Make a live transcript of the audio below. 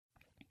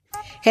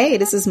Hey,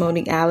 this is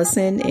Monique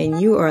Allison, and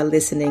you are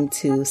listening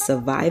to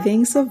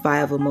Surviving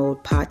Survival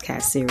Mode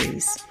podcast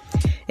series.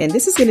 And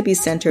this is going to be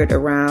centered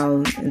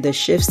around the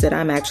shifts that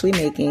I'm actually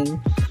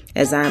making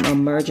as I'm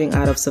emerging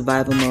out of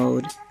survival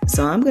mode.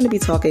 So I'm going to be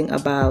talking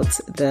about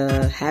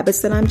the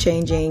habits that I'm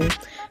changing,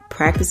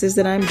 practices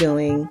that I'm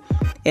doing,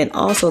 and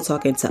also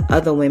talking to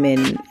other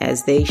women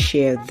as they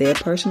share their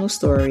personal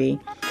story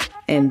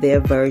and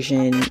their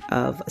version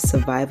of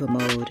survival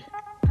mode.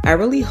 I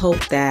really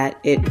hope that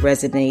it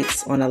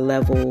resonates on a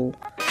level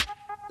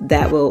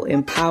that will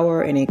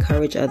empower and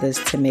encourage others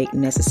to make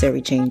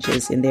necessary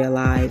changes in their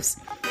lives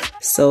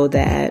so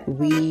that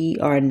we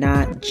are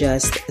not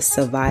just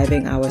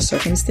surviving our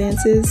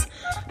circumstances,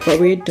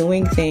 but we're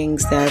doing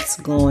things that's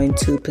going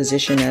to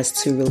position us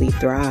to really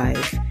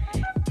thrive.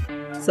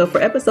 So for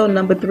episode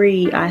number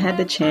 3, I had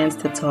the chance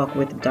to talk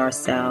with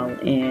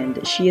Darcel,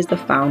 and she is the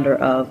founder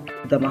of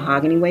the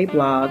Mahogany Way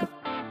blog.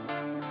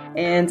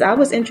 And I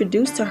was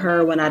introduced to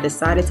her when I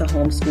decided to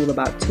homeschool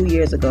about 2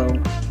 years ago.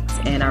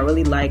 And I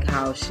really like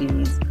how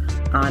she's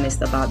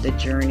honest about the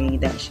journey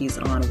that she's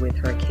on with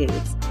her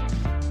kids.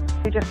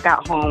 We just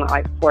got home at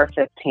like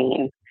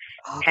 4:15,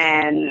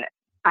 and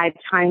I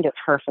timed it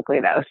perfectly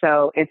though.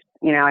 So it's,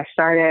 I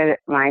started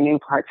my new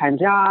part-time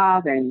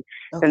job, and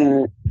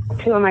then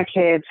 2 of my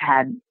kids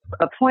had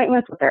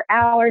appointments with their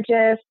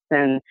allergists,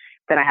 and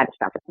then I had to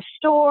stop at the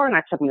store, and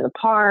I took them to the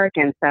park,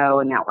 and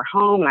so now we're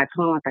home, and I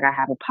told them, I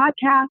have a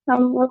podcast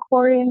I'm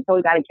recording, so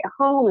we got to get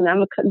home, and I'm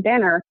going to cook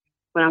dinner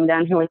when I'm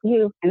done here with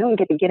you, and then we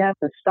get to get up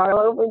and start all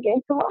over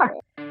again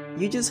tomorrow.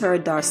 You just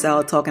heard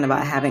Darcel talking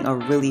about having a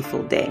really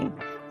full day,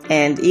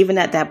 and even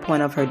at that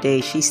point of her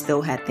day, she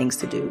still had things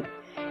to do.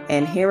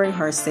 And hearing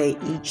her say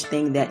each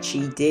thing that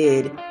she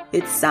did,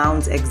 it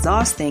sounds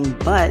exhausting,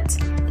 but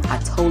I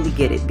totally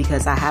get it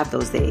because I have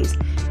those days.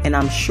 And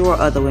I'm sure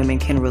other women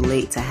can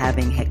relate to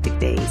having hectic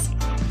days.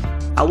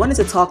 I wanted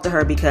to talk to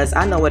her because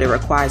I know what it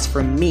requires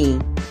for me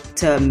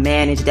to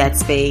manage that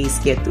space,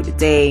 get through the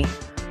day.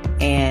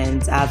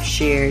 And I've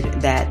shared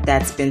that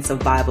that's been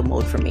survival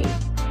mode for me.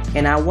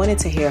 And I wanted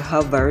to hear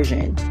her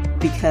version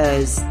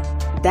because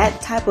that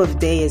type of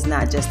day is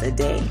not just a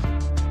day.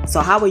 So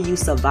how are you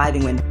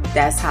surviving when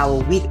that's how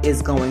a week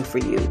is going for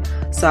you?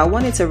 So I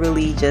wanted to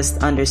really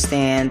just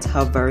understand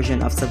her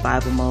version of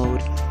survival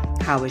mode.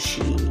 How is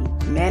she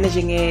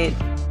managing it?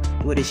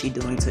 What is she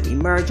doing to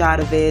emerge out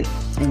of it?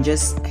 And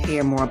just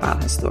hear more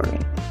about her story.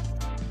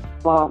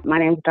 Well, my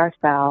name is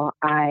Darcel.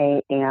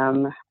 I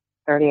am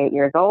 38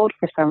 years old.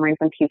 For some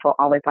reason, people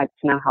always like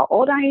to know how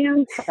old I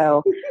am.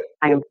 So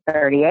I am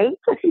 38.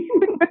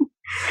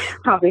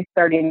 I'll be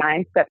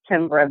 39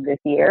 September of this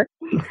year.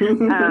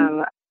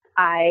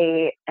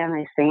 I am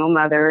a single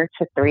mother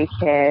to 3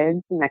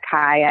 kids,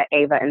 Nakaya,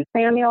 Ava, and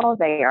Samuel.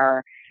 They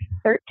are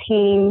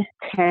 13,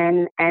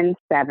 10, and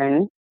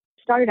 7.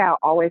 Started out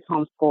always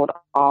homeschooled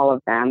all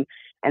of them.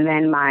 And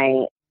then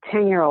my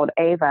 10-year-old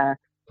Ava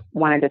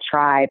wanted to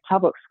try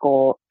public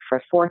school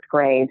for 4th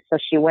grade. So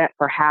she went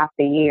for half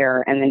the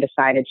year and then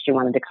decided she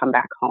wanted to come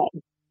back home.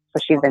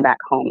 So she's been back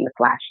home this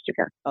last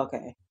year.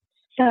 Okay.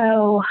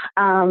 So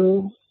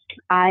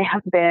I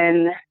have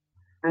been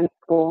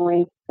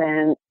unschooling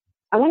since,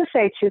 I want to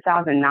say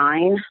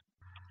 2009,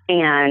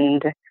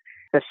 and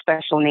the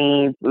special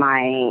needs,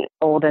 my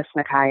oldest,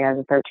 Nakaya,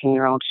 is a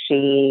 13-year-old.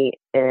 She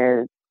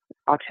is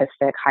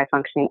autistic,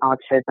 high-functioning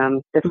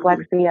autism,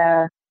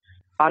 dyslexia,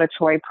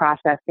 auditory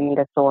processing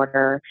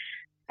disorder,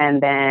 and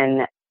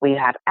then we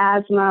have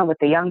asthma with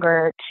the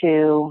younger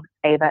 2,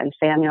 Ava and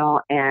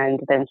Samuel, and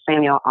then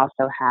Samuel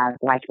also has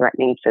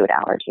life-threatening food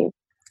allergies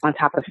on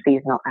top of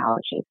seasonal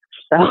allergies.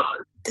 So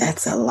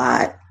that's a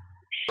lot.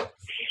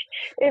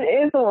 It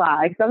is a lot.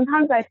 Like,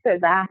 sometimes I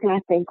sit back and I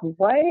think,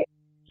 what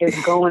is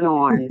going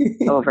on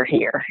over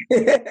here?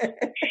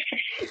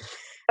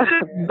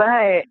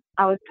 But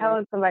I was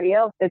telling somebody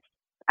else, it's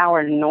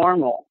our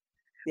normal.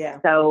 Yeah.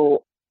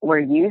 So we're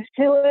used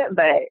to it.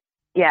 But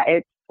yeah,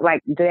 it's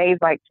like days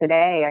like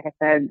today, like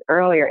I said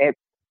earlier,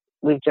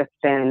 we've just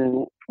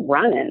been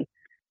running.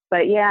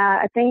 But yeah,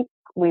 I think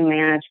we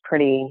manage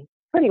pretty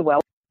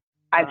well.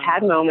 I've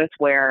had moments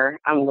where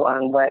I'm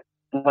going, what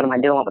am I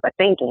doing? What was I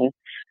thinking?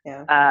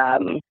 Yeah.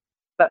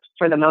 But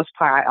for the most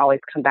part, I always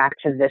come back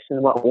to this is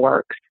what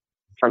works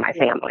for my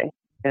family.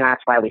 And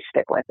that's why we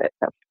stick with it.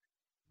 So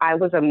I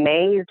was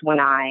amazed when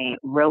I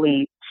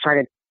really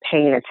started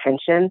paying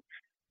attention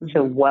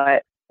to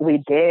what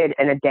we did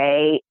in a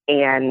day,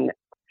 and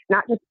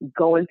not just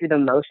going through the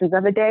motions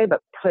of a day,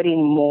 but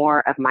putting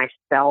more of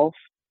myself,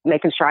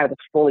 making sure I was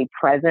fully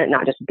present,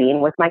 not just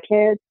being with my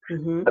kids,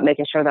 but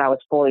making sure that I was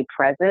fully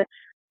present.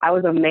 I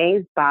was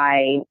amazed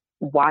by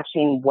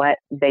watching what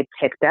they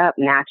picked up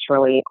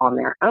naturally on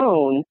their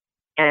own.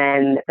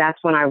 And that's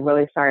when I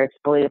really started to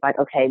believe, like,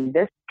 okay,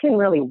 this can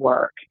really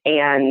work.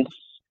 And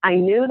I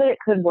knew that it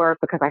could work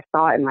because I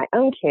saw it in my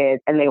own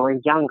kids and they were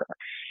younger.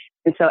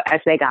 And so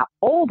as they got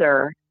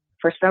older,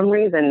 for some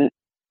reason,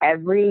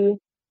 every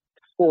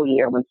school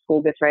year when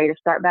school gets ready to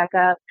start back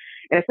up,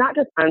 and it's not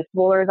just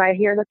unschoolers I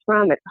hear this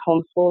from, it's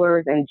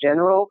homeschoolers in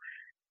general,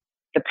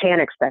 the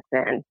panic sets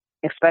in.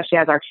 especially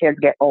as our kids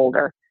get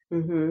older.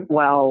 Mm-hmm.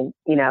 Well,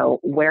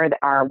 where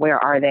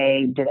are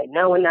they? Do they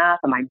know enough?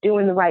 Am I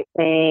doing the right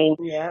thing?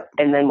 Yeah.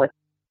 And then with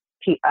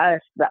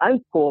us, the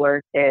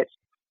unschoolers, it's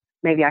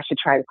maybe I should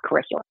try this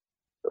curriculum.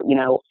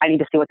 I need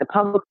to see what the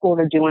public schools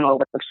are doing or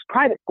what the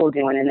private school are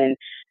doing. And then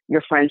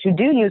your friends who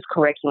do use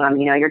curriculum,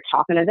 you're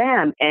talking to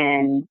them.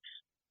 And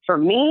for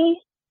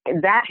me,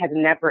 that has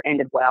never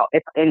ended well.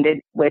 It's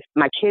ended with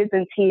my kids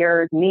in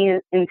tears, me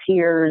in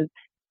tears,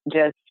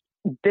 just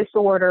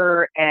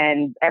disorder,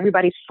 and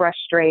everybody's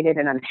frustrated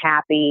and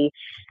unhappy.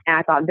 And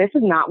I thought, this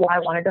is not why I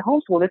wanted to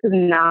homeschool. This is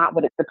not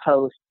what it's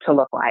supposed to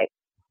look like.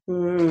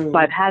 So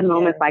I've had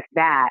moments like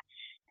that.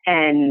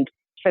 And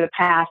for the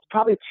past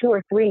probably 2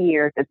 or 3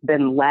 years, it's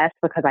been less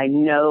because I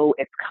know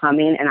it's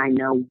coming and I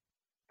know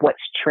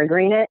what's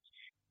triggering it.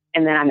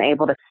 And then I'm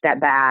able to step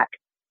back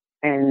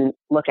and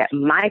look at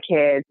my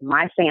kids,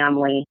 my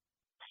family,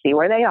 see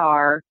where they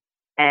are,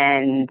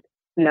 and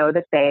know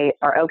that they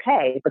are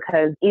okay.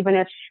 Because even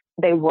if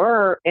they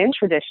were in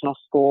traditional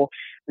school,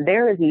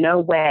 there is no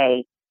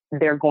way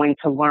they're going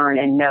to learn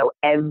and know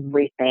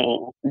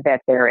everything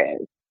that there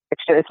is.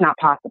 It's not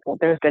possible.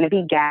 There's going to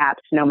be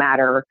gaps no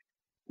matter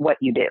what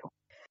you do.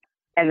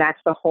 And that's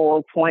the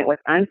whole point with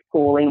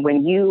unschooling.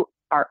 When you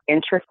are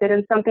interested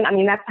in something,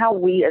 that's how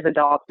we as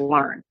adults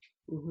learn.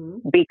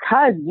 Mm-hmm.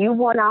 Because you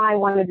and I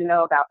wanted to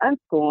know about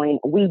unschooling,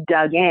 we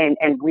dug in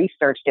and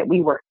researched it.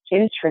 We were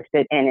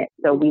interested in it.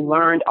 So we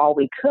learned all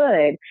we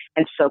could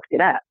and soaked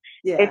it up.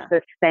 Yeah. It's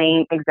the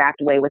same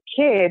exact way with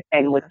kids.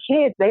 And with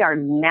kids, they are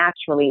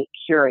naturally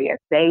curious.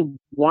 They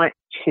want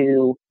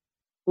to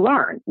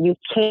learn. You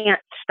can't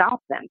stop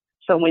them.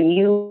 So when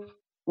you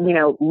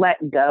let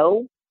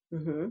go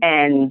mm-hmm.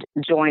 and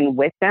join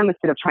with them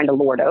instead of trying to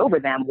lord over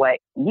them what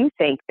you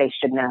think they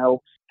should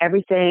know,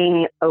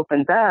 everything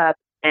opens up.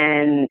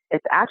 And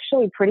it's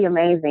actually pretty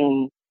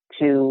amazing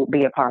to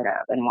be a part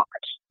of and watch.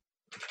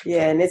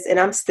 Yeah, and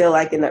I'm still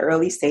like in the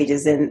early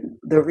stages. And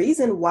the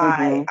reason why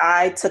mm-hmm.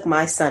 I took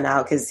my son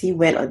out, because he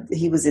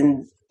was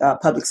in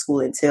public school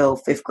until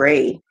 5th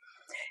grade,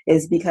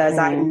 is because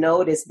mm-hmm. I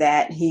noticed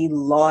that he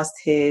lost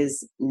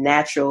his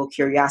natural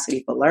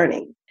curiosity for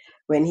learning.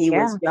 When he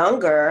was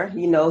younger,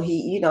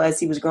 as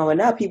he was growing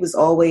up, he was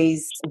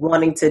always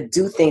wanting to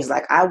do things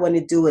like, I want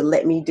to do it,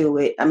 let me do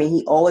it.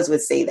 He always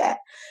would say that.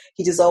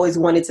 He just always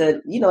wanted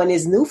to, and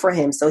it's new for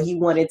him. So he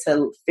wanted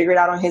to figure it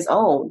out on his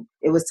own.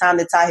 It was time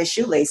to tie his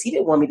shoelace. He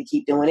didn't want me to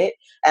keep doing it.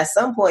 At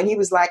some point, he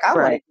was like, I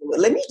want to do it.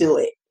 Let me do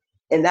it.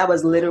 And that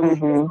was literally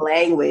mm-hmm. his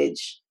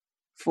language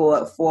for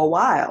a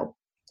while.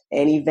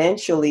 And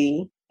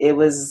eventually it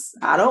was,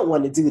 I don't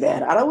want to do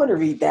that. I don't want to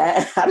read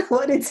that. I don't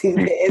want to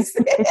do this.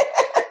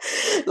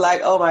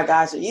 Like, oh my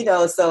gosh,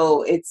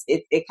 so it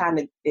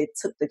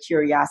took the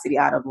curiosity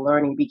out of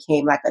learning,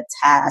 became like a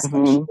task,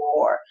 mm-hmm. a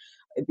chore.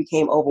 It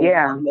became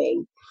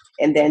overwhelming.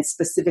 Yeah. And then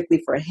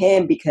specifically for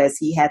him, because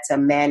he had to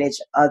manage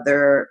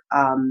other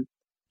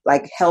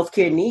like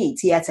healthcare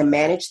needs. He had to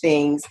manage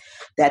things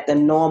that the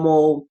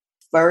normal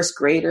first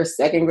grade or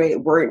second grade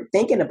weren't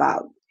thinking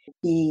about.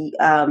 He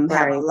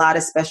had a lot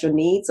of special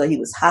needs. So he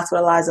was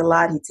hospitalized a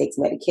lot. He takes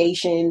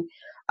medication.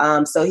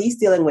 So he's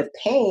dealing with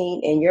pain,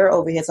 and you're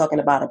over here talking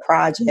about a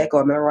project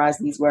or memorize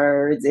these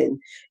words. And,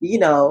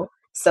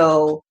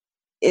 so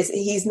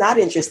he's not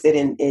interested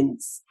in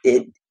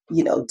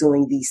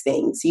doing these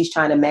things. He's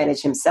trying to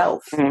manage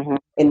himself mm-hmm.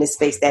 in the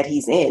space that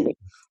he's in.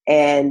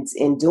 And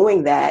in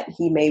doing that,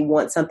 he may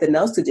want something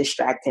else to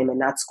distract him and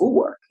not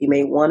schoolwork. He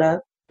may want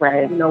to,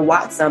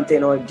 watch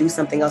something or do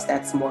something else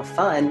that's more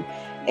fun.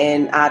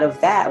 And out of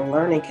that,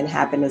 learning can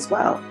happen as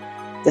well.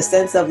 The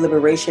sense of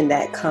liberation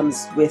that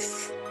comes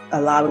with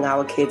allowing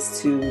our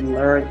kids to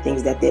learn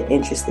things that they're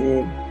interested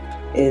in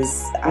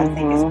is,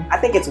 mm-hmm. I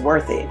think it's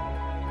worth it.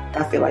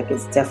 I feel like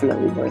it's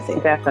definitely worth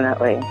it.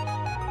 Definitely.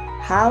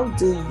 How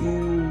do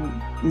you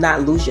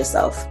not lose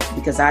yourself?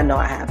 Because I know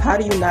I have. How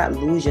do you not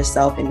lose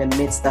yourself in the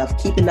midst of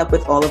keeping up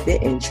with all of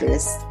their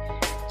interests,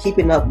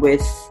 keeping up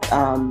with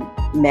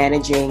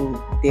managing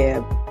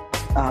their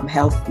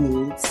health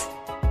needs,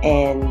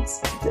 and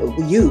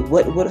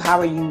how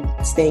are you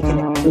staying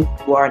connected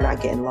mm-hmm. if you are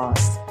not getting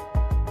lost?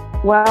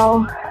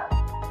 Well,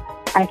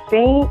 I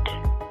think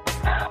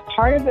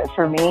part of it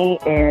for me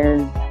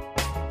is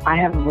I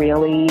have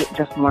really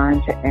just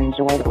learned to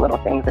enjoy the little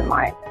things in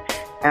life.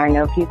 And I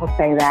know people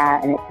say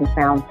that and it can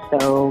sound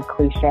so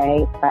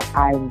cliche, but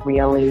I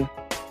really,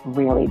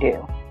 really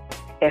do.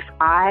 If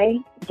I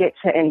get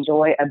to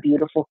enjoy a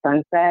beautiful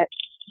sunset,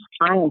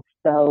 I am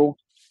so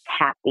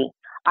happy.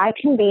 I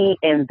can be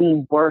in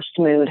the worst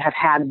mood, have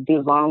had the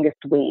longest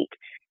week,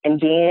 and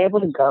being able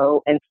to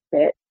go and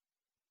sit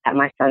at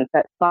my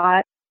sunset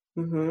spot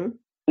mm-hmm.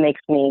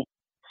 makes me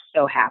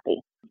so happy.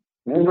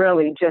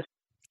 Really, just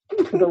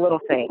the little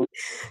things,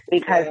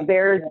 because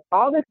there's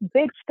all this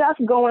big stuff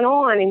going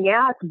on, and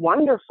it's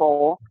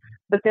wonderful.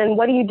 But then,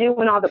 what do you do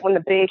when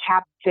the big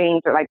happy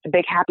things or like the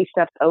big happy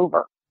stuff's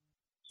over?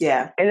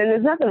 Yeah, and then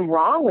there's nothing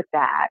wrong with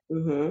that.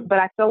 Mm-hmm. But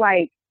I feel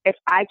like if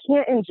I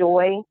can't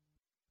enjoy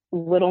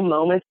little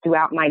moments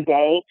throughout my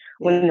day,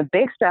 when the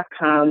big stuff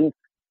comes,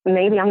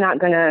 maybe I'm not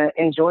going to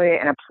enjoy it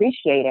and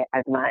appreciate it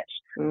as much.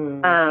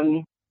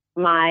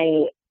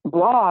 My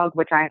blog,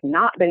 which I have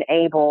not been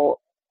able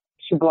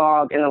to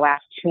blog in the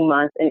last 2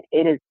 months, and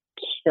it is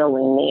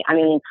killing me. I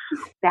mean,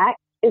 that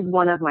is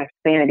one of my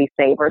sanity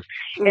savers.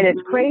 And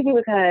it's crazy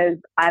because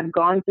I've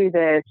gone through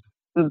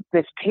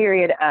this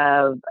period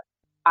of,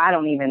 I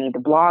don't even need to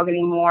blog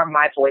anymore.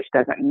 My voice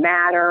doesn't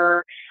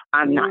matter.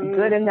 I'm not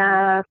good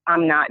enough.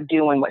 I'm not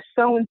doing what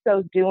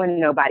so-and-so's doing.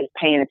 Nobody's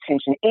paying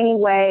attention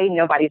anyway.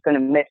 Nobody's going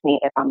to miss me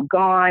if I'm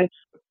gone.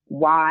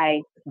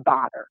 Why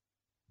bother?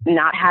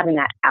 Not having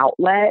that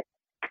outlet,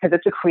 because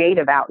it's a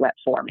creative outlet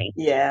for me.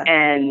 Yeah.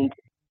 And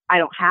I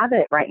don't have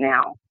it right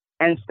now.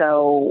 And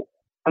so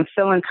I'm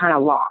feeling kind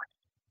of lost.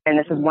 And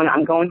this is when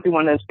I'm going through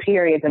one of those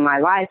periods in my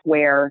life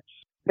where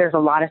there's a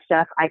lot of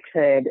stuff I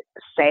could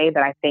say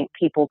that I think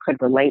people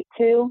could relate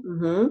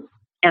to.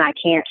 And I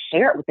can't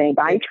share it with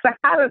anybody because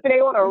I haven't been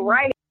able to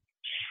write.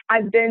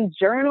 I've been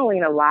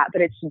journaling a lot,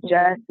 but it's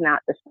just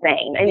not the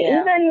same. And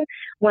even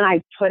when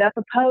I put up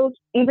a post,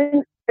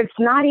 it's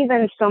not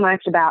even so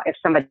much about if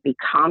somebody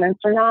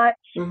comments or not.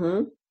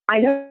 I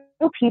know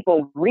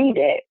people read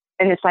it,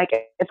 and it's like,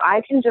 if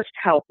I can just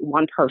help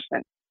one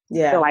person,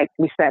 so like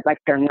we said, like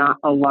they're not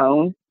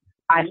alone,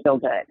 I feel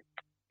good.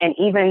 And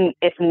even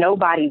if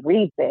nobody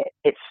reads it,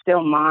 it's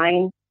still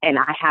mine and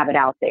I have it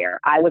out there.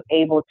 I was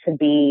able to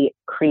be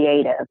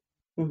creative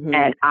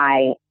and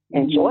I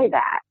enjoy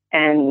that.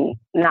 And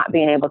not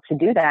being able to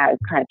do that is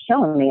kind of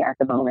killing me at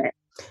the moment.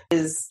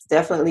 Is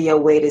definitely a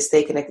way to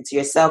stay connected to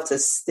yourself, to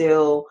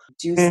still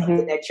do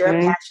something that you're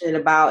passionate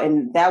about.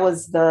 And that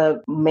was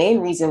the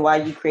main reason why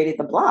you created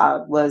the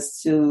blog,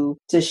 was to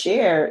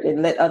share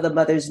and let other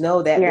mothers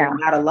know that they're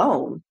not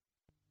alone.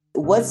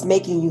 What's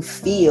making you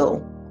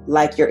feel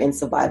like you're in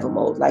survival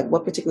mode? Like,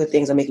 what particular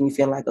things are making you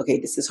feel like, okay,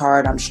 this is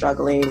hard, I'm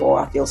struggling, or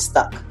I feel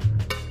stuck?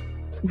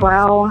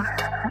 Well,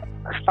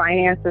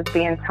 finances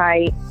being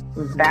tight,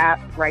 that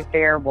right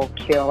there will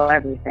kill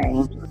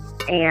everything.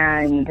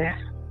 And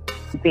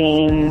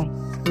being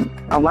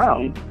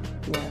alone.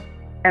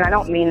 And I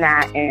don't mean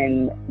that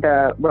in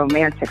the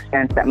romantic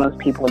sense that most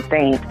people would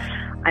think.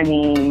 I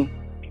mean,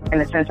 in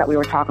the sense that we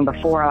were talking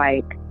before,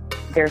 like,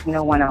 there's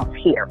no one else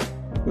here.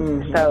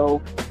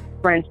 So,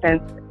 for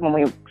instance, when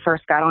we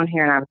first got on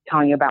here and I was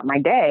telling you about my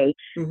day,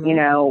 you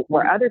know,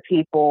 where other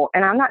people,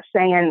 and I'm not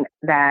saying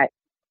that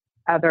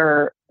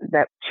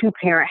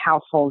two-parent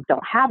households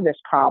don't have this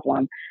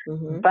problem,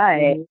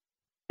 but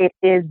it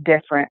is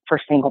different for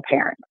single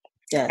parents.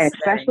 Yes, and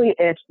especially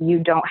if you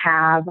don't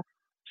have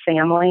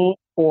family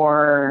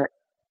or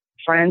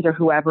friends or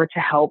whoever to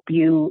help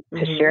you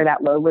to share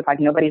that load with,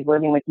 like nobody's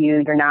living with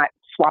you, you're not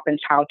swapping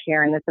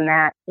childcare and this and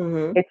that.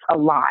 It's a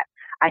lot.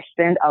 I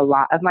spend a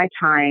lot of my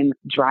time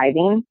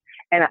driving,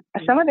 and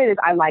some of it is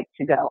I like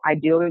to go. I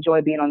do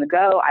enjoy being on the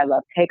go. I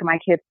love taking my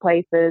kids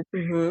places.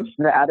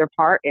 The other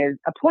part is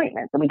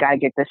appointments, and we got to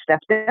get this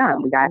stuff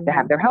done. We got to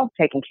have their health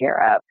taken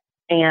care of.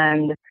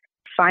 And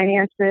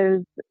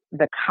finances,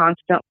 the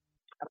constant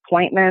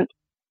appointments,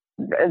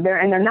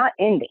 they're not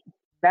ending.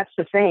 That's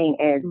the thing,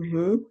 is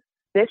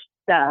this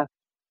stuff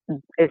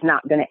is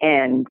not going to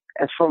end,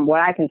 as from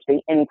what I can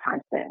see, anytime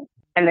soon.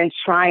 And then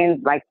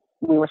trying, like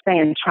we were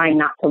saying, trying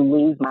not to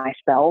lose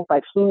myself.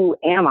 Like, who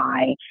am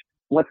I?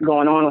 What's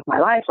going on with my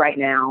life right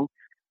now?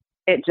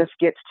 It just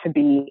gets to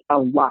be a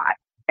lot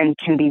and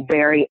can be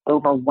very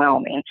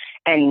overwhelming.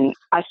 And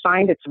I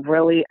find it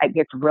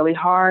gets really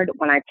hard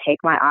when I take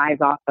my eyes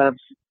off of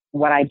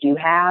what I do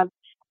have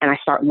and I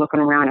start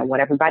looking around at what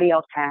everybody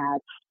else has,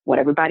 what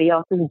everybody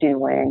else is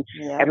doing,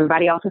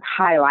 everybody else's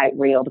highlight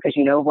reel, because,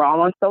 you know, we're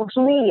all on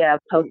social media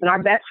posting our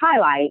best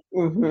highlights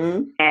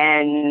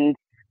and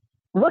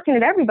looking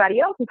at everybody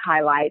else's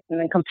highlights and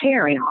then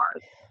comparing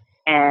ours.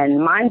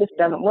 And mine just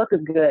doesn't look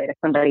as good as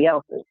somebody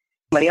else's.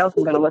 Somebody else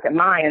is going to look at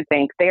mine and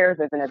think theirs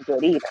isn't as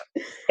good either.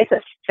 It's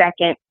a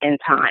second in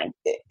time.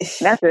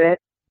 That's it.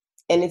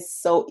 And it's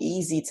so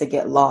easy to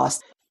get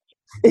lost.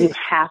 You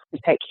have to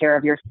take care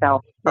of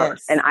yourself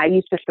first. And I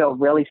used to feel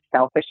really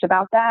selfish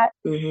about that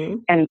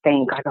and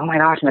think, like, oh my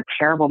gosh, I'm a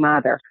terrible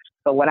mother.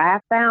 But what I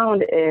have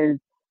found is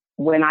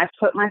when I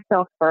put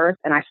myself first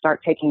and I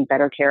start taking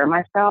better care of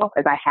myself,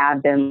 as I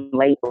have been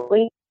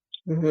lately,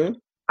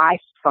 I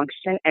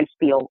function and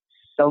feel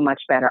so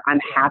much better. I'm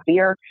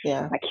happier.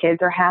 My kids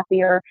are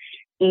happier.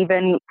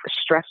 Even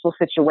stressful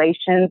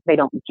situations, they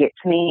don't get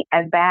to me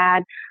as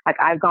bad. Like,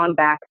 I've gone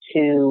back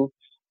to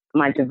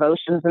my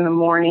devotions in the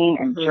morning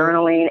and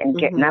journaling and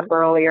getting up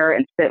earlier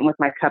and sitting with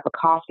my cup of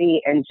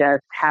coffee and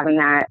just having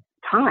that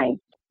time.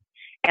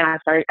 And I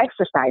started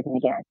exercising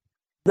again.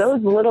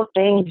 Those little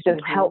things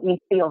just help me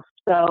feel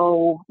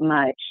so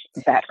much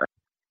better.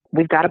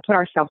 We've got to put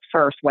ourselves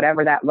first,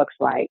 whatever that looks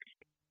like.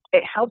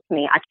 It helps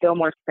me. I feel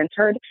more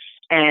centered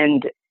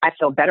and I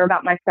feel better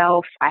about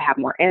myself. I have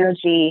more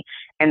energy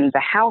and the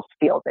house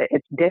feels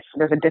it.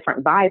 There's a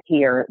different vibe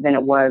here than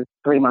it was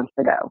 3 months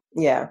ago.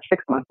 6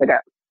 months ago.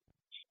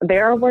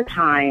 There were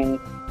times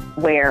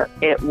where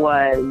it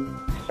was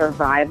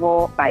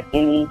survival by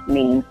any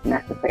means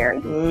necessary.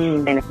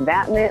 And if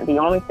that meant the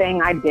only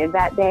thing I did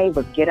that day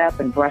was get up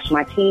and brush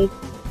my teeth,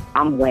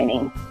 I'm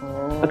winning.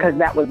 Because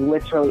that was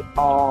literally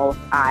all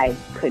I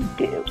could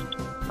do.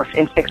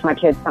 And fix my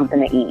kids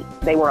something to eat.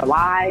 They were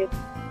alive.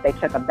 They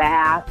took a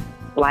bath.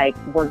 Like,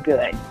 we're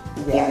good.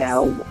 Yes. You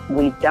know,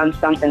 we've done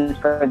something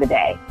for the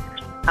day.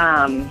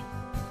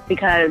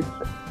 Because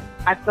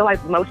I feel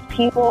like most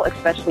people,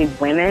 especially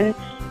women,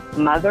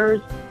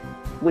 mothers,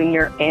 when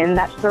you're in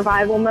that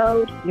survival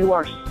mode, you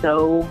are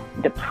so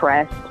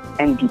depressed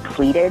and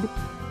depleted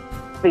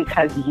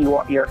because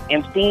you're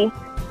empty,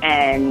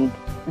 and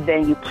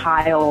then you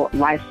pile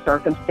life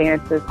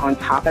circumstances on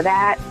top of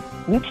that.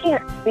 You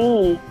can't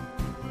see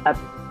a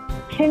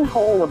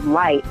pinhole of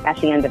light at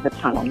the end of the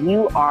tunnel.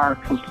 You are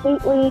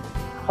completely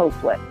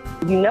hopeless.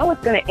 You know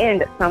it's going to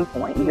end at some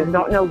point. You just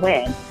don't know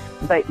when,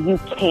 but you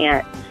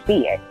can't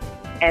see it.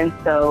 And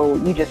so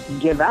you just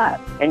give up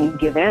and you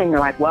give in. You're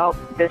like, well,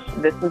 this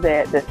is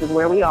it. This is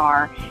where we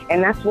are.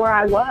 And that's where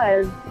I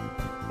was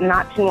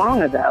not too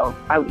long ago.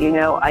 I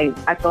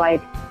feel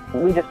like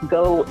we just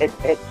go,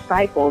 it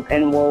cycles,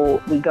 and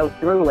we go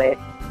through it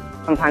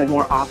sometimes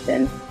more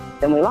often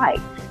than we like.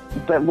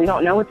 But we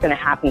don't know what's going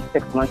to happen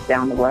 6 months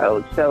down the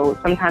road. So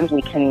sometimes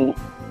we can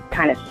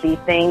kind of see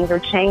things are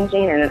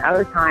changing, and then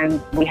other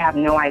times we have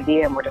no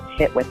idea and we're just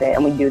hit with it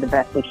and we do the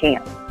best we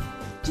can.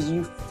 Do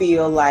you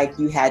feel like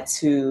you had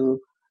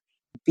to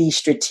be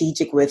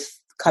strategic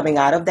with coming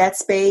out of that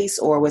space,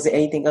 or was it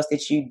anything else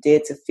that you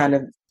did to kind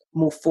of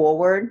move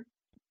forward?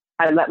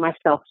 I let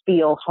myself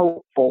feel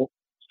hopeful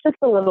just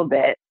a little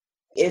bit.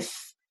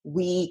 If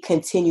we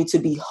continue to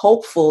be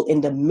hopeful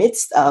in the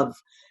midst of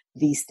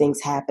these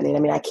things happening, I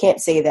mean, I can't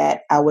say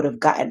that I would have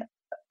gotten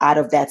out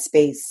of that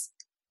space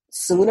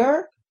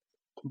sooner,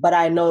 but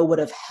I know it would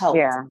have helped.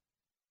 Yeah.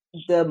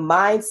 The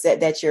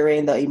mindset that you're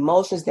in, the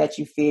emotions that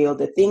you feel,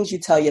 the things you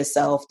tell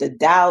yourself, the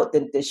doubt,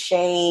 the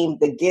shame,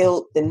 the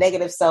guilt, the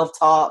negative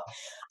self-talk.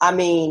 I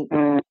mean,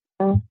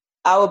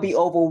 I would be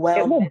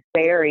overwhelmed. It will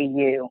bury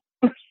you.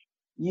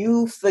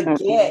 You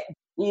forget,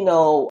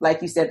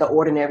 like you said, the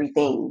ordinary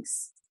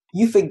things.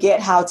 You forget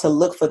how to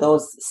look for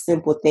those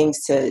simple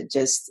things to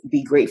just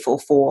be grateful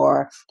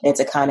for, and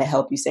to kind of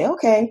help you say,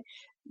 okay,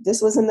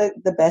 this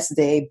wasn't the best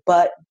day,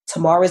 but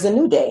tomorrow is a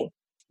new day.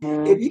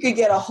 If you could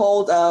get a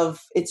hold of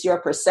it's your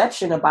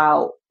perception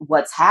about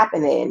what's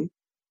happening,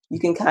 you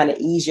can kind of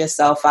ease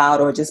yourself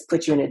out, or just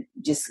put you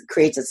just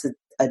create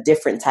a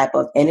different type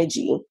of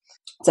energy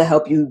to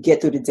help you get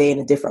through the day in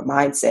a different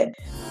mindset.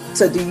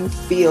 So do you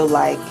feel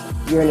like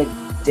you're in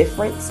a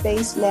different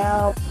space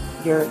now?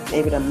 You're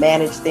able to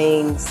manage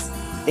things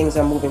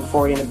are moving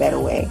forward in a better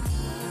way?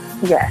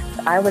 Yes,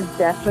 I would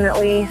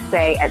definitely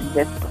say at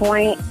this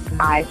point,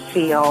 I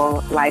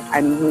feel like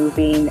I'm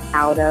moving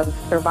out of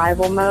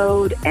survival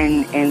mode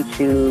and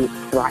into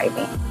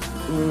thriving,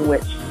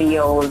 which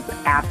feels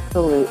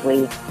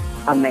absolutely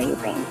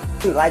amazing.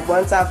 Like,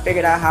 once I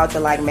figured out how to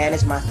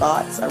manage my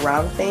thoughts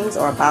around things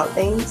or about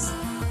things,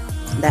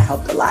 that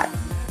helped a lot.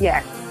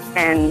 Yes,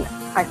 and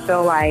I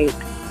feel like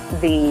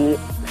the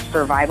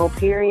survival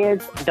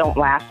periods don't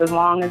last as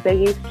long as they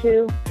used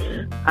to.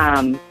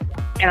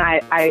 And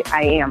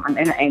I'm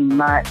in a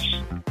much,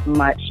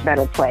 much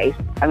better place.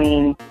 I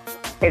mean,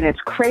 and it's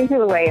crazy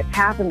the way it's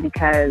happened,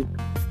 because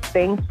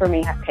things for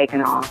me have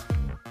taken off.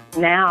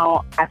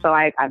 Now I feel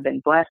like I've been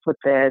blessed with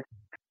this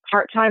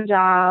part-time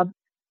job,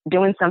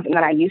 doing something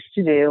that I used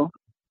to do.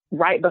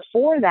 Right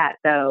before that,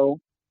 though,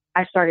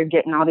 I started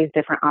getting all these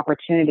different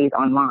opportunities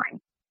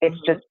online. It's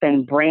just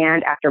been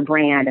brand after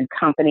brand and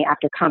company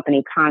after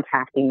company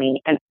contacting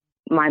me, and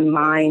my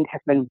mind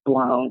has been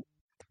blown.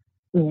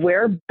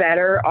 We're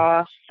better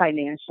off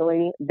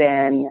financially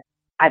than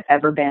I've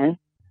ever been.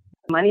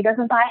 Money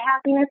doesn't buy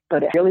happiness,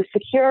 but it's really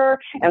secure.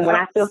 And when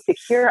I feel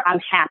secure, I'm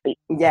happy.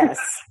 Yes.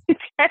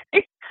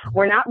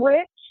 We're not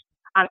rich.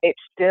 I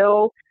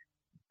still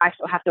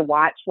have to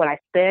watch what I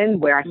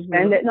spend, where I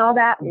spend it and all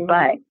that.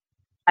 But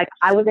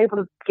I was able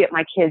to get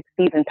my kids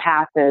season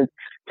passes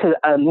to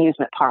an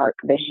amusement park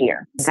this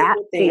year. That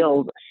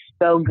feels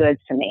so good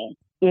to me.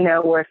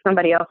 Where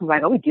somebody else is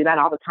like, oh, we do that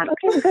all the time.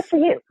 Okay, well, good for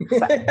you.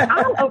 But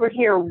I'm over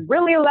here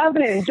really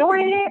loving and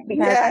enjoying it,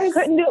 because I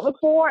couldn't do it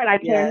before and I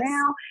can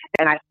now.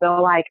 And I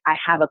feel like I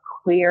have a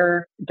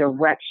clear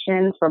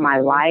direction for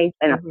my life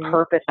and a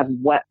purpose of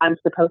what I'm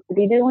supposed to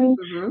be doing.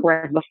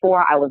 Whereas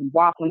before I was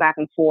walking back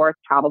and forth,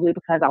 probably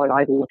because I was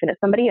always looking at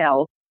somebody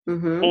else.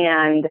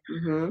 And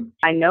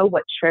I know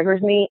what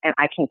triggers me, and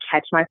I can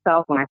catch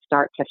myself when I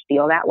start to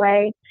feel that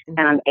way, and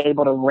I'm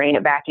able to rein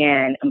it back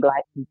in and be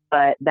like,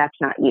 but that's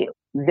not you.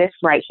 This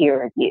right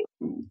here is you,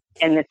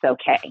 and it's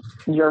okay.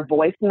 Your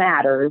voice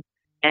matters,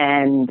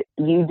 and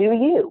you do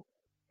you.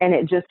 And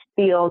it just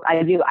feels,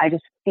 I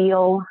just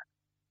feel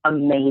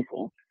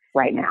amazing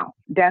right now.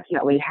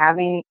 Definitely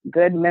having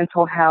good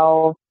mental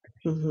health,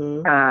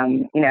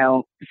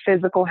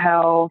 physical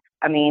health.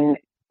 I mean,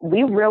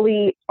 we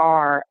really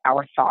are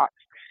our thoughts.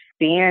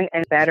 Being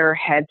in a better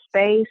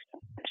headspace,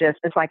 just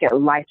it's like it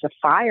lights a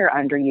fire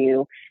under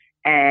you,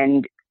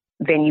 and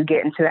then you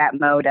get into that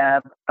mode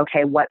of,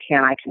 okay, what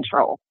can I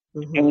control?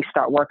 Mm-hmm. And you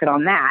start working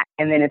on that.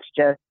 And then it's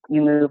just,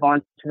 you move on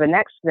to the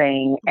next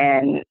thing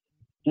and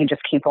you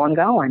just keep on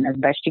going as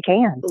best you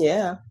can.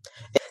 Yeah.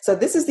 So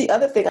this is the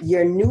other thing,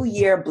 your New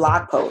Year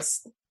blog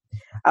post.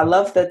 I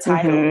love the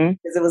title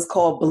because it was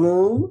called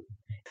Bloom.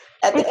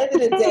 At the end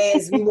of the day,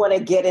 is we want to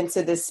get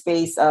into this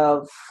space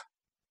of,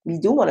 we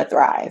do want to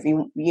thrive.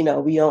 We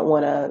don't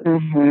want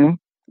to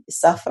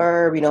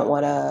suffer. We don't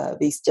want to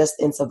be just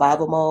in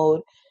survival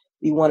mode.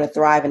 We want to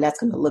thrive, and that's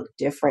going to look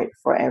different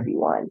for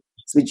everyone.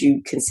 So would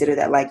you consider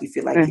that like you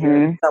feel like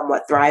you're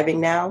somewhat thriving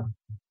now?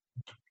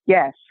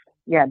 Yes.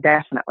 Yeah,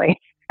 definitely.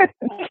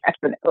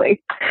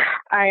 Definitely.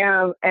 I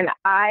am. And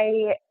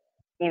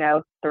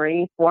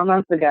 3-4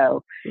 months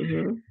ago,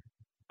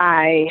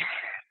 I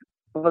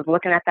was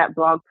looking at that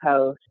blog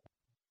post.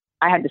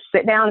 I had to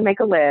sit down and make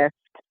a list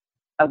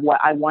of what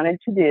I wanted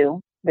to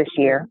do this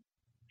year,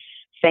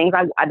 things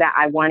that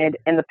I wanted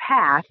in the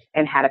past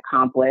and had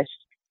accomplished.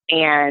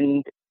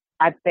 And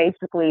I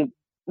basically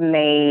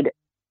made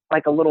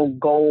like a little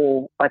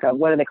goal, like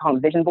what do they call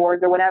them, vision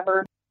boards or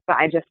whatever. So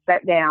I just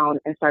sat down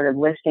and started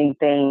listing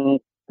things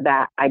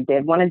that I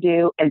did want to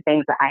do and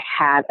things that I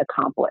had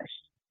accomplished.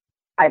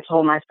 I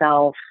told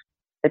myself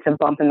it's a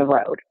bump in the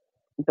road.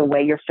 The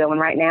way you're feeling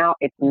right now,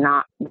 it's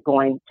not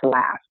going to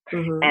last.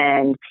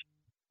 And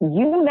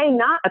you may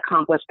not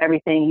accomplish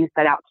everything you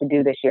set out to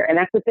do this year. And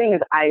that's the thing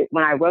is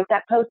when I wrote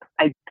that post,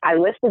 I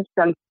listed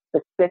some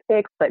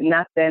specifics, but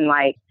nothing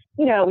like,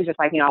 it was just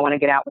like, I want to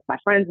get out with my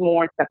friends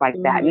more and stuff like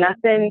that.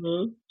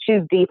 Nothing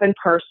too deep and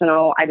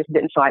personal. I just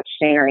didn't feel like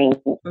sharing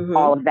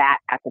all of that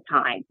at the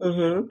time.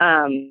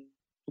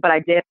 But I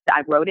did.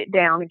 I wrote it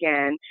down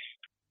again.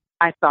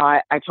 I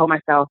told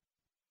myself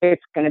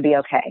it's going to be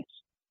okay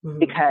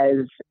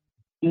because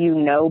you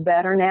know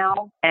better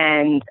now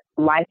and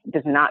life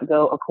does not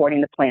go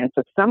according to plan.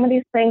 So some of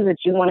these things that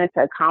you wanted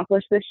to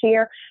accomplish this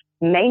year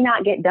may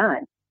not get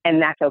done,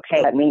 and that's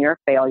okay. That means you're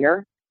a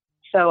failure.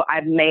 So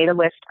I've made a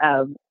list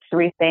of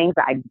 3 things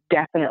that I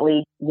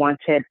definitely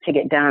wanted to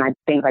get done.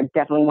 Things I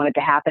definitely wanted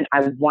to happen.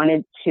 I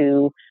wanted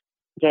to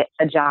get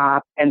a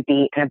job and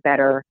be in a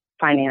better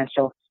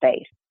financial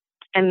space.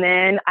 And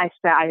then I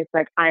was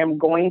like, I am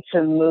going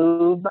to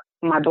move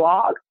my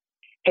blog.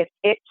 If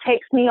it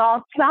takes me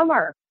all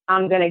summer,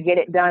 I'm going to get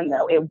it done,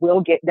 though. It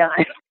will get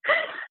done.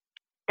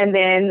 And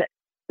then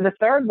the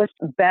third was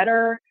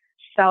better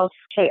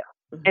self-care.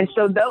 And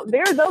so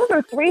those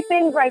are 3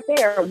 things right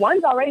there.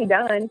 One's already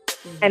done,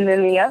 and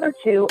then the other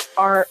 2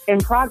 are in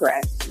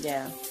progress.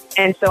 Yeah.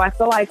 And so I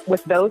feel like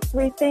with those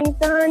 3 things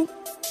done,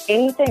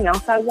 anything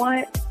else I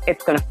want,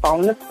 it's going to fall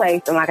into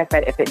place. And like I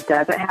said, if it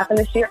doesn't happen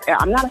this year,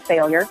 I'm not a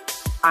failure.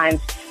 I'm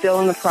still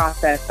in the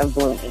process of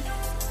blooming.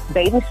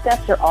 Baby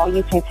steps are all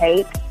you can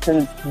take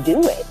to do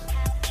it.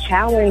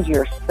 Challenge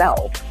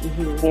yourself,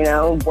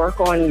 work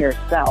on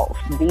yourself,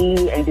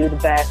 be and do the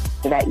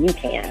best that you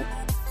can.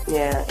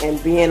 Yeah,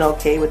 and being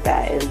okay with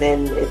that. And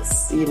then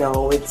it's,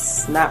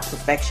 it's not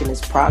perfection,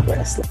 it's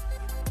progress.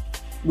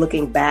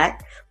 Looking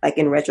back, like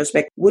in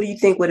retrospect, what do you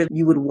think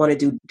you would want to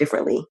do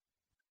differently?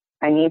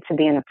 I need to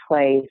be in a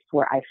place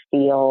where I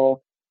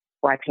feel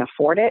where I can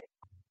afford it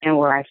and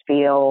where I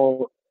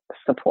feel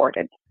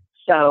supported.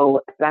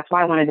 So that's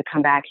why I wanted to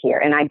come back here.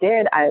 And I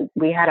did.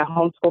 We had a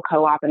homeschool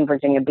co-op in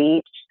Virginia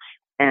Beach,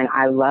 and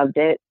I loved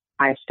it.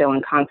 I'm still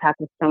in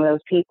contact with some of those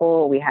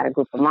people. We had a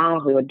group of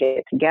moms. We would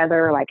get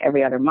together like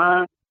every other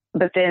month.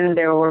 But then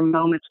there were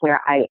moments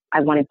where I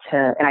wanted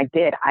to, and I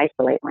did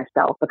isolate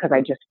myself because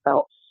I just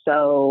felt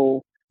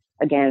so,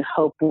 again,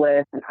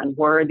 hopeless and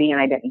unworthy. And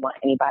I didn't want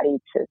anybody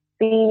to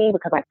see me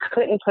because I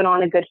couldn't put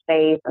on a good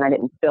face, and I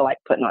didn't feel like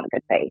putting on a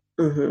good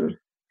face.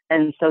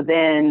 And so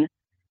then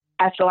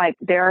I feel like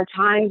there are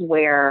times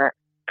where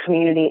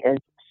community is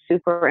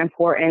super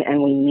important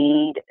and we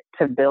need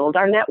to build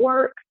our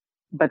network.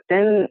 But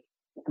then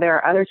there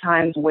are other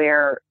times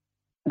where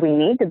we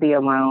need to be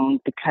alone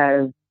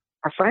because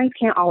our friends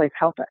can't always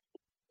help us.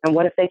 And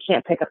what if they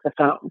can't pick up the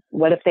phone?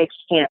 What if they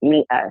can't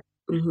meet us?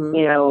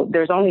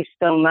 There's only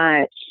so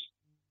much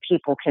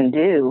people can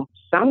do.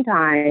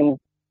 Sometimes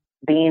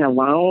being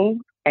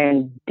alone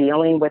and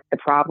dealing with the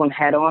problem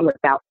head on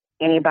without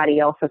anybody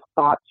else's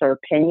thoughts or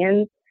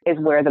opinions is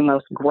where the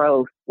most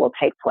growth will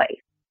take place.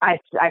 I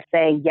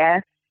say,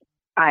 yes,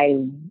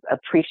 I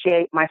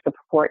appreciate my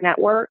support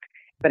network.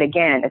 But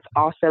again, it's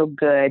also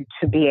good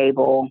to be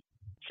able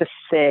to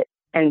sit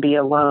and be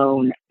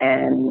alone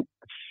and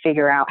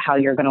figure out how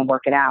you're going to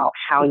work it out,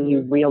 how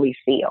you really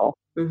feel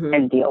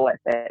and deal with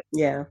it.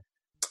 Yeah,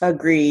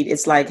 agreed.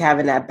 It's like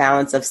having that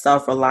balance of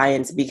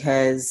self-reliance,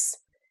 because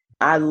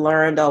I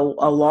learned a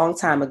long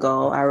time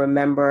ago. I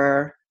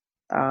remember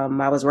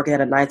I was working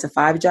at a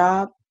 9-to-5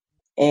 job,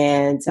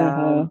 and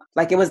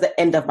like it was the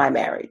end of my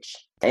marriage,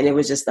 and it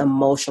was just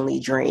emotionally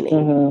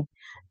draining.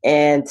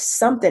 And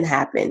something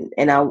happened,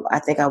 and I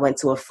think I went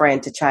to a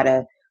friend to try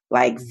to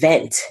like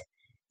vent,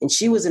 and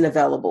she wasn't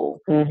available.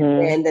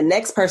 And the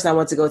next person I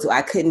wanted to go to,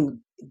 I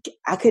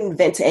couldn't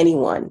vent to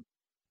anyone.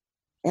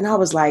 And I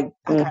was like,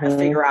 I gotta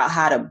figure out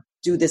how to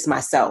do this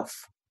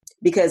myself.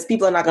 because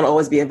people are not going to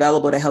always be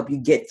available to help you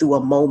get through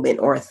a moment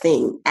or a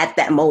thing at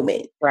that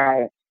moment.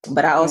 Right.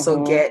 But I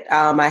also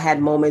I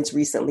had moments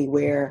recently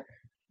where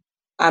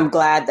I'm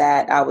glad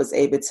that I was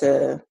able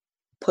to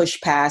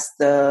push past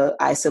the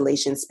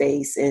isolation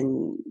space,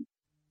 and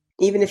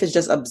even if it's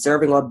just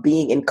observing or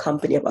being in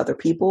company of other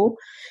people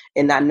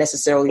and not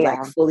necessarily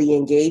like fully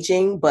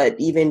engaging, but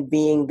even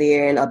being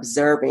there and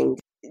observing.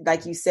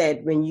 Like you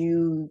said, when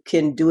you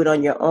can do it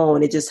on your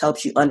own, it just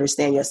helps you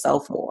understand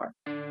yourself more.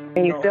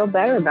 And you feel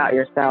better about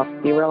yourself.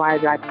 You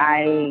realize, like,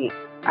 I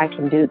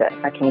can do this.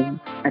 I can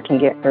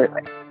get through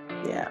it.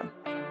 Yeah.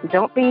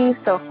 Don't be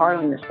so hard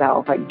on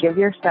yourself. Like, give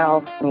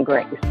yourself some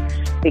grace,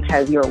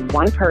 because you're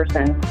one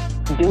person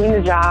doing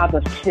the job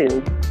of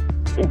two,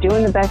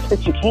 doing the best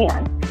that you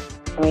can.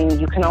 I mean,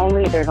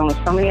 there's only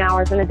so many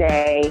hours in a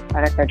day.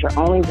 Like I said, you're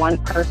only one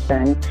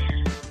person.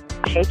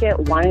 Take it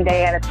one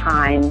day at a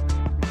time.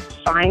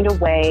 Find a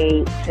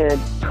way to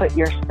put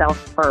yourself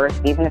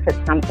first, even if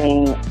it's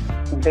something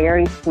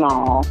very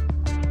small.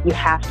 You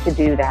have to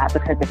do that,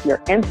 because if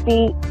you're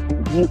empty,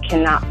 you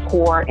cannot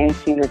pour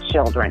into your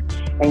children.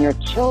 And your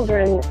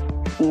children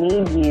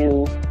need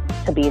you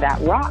to be that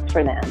rock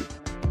for them.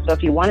 So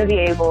if you want to be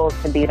able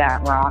to be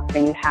that rock,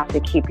 then you have to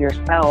keep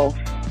yourself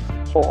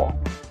full.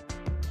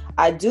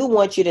 I do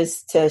want you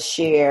to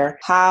share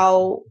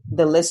how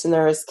the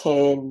listeners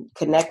can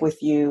connect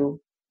with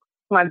you.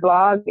 My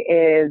blog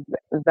is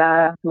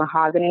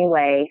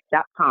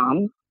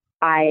themahoganyWay.com.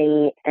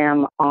 I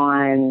am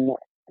on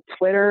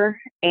Twitter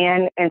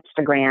and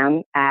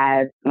Instagram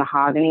as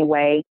Mahogany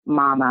Way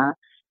Mama.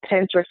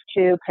 Pinterest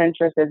too.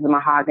 Pinterest is The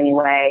Mahogany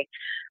Way.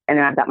 And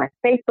then I've got my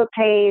Facebook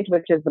page,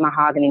 which is The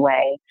Mahogany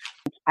Way.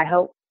 I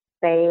hope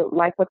they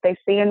like what they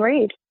see and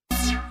read.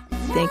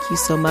 Thank you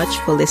so much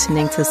for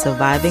listening to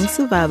Surviving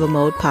Survival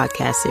Mode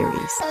podcast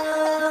series.